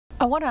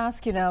I want to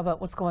ask you now about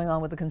what's going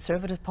on with the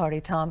Conservative Party,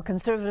 Tom.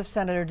 Conservative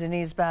Senator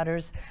Denise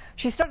Batters,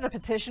 she started a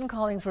petition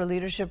calling for a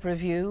leadership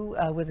review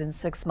within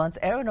 6 months.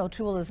 Erin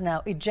O'Toole has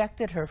now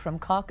ejected her from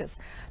caucus.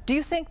 Do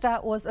you think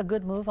that was a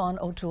good move on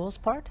O'Toole's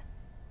part?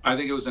 I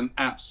think it was an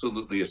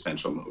absolutely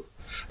essential move.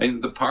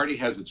 And the party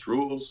has its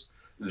rules.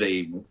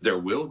 There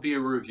will be a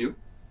review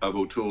of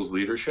O'Toole's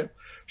leadership.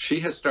 She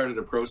has started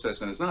a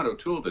process, and it's not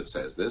O'Toole that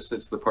says this,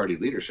 it's the party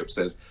leadership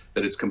says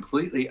that it's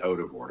completely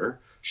out of order.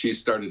 She's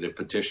started a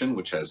petition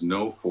which has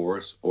no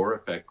force or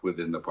effect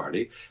within the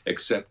party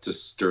except to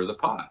stir the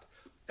pot.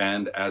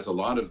 And as a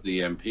lot of the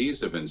MPs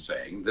have been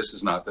saying, this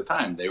is not the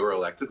time. They were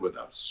elected with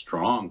a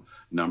strong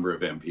number of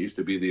MPs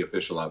to be the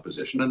official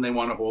opposition, and they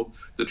want to hold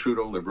the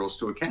Trudeau Liberals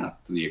to account.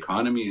 The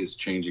economy is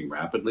changing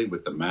rapidly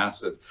with the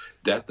massive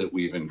debt that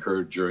we've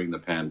incurred during the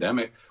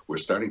pandemic. We're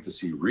starting to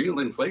see real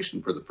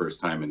inflation for the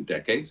first time in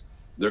decades.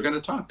 They're going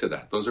to talk to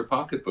that. Those are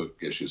pocketbook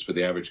issues for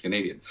the average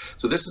Canadian.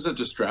 So this is a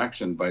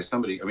distraction by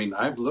somebody. I mean,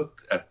 I've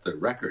looked at the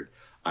record.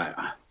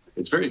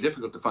 It's very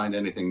difficult to find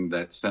anything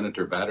that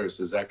Senator Batters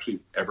has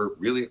actually ever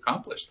really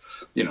accomplished.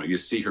 You know, you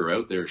see her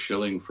out there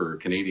shilling for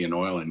Canadian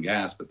oil and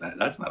gas, but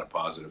that's not a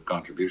positive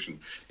contribution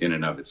in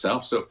and of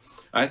itself. So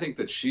I think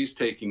that she's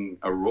taking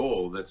a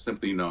role that's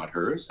simply not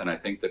hers, and I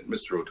think that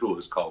Mr. O'Toole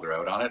has called her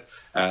out on it,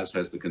 as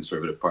has the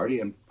Conservative Party,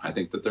 and I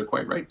think that they're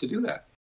quite right to do that.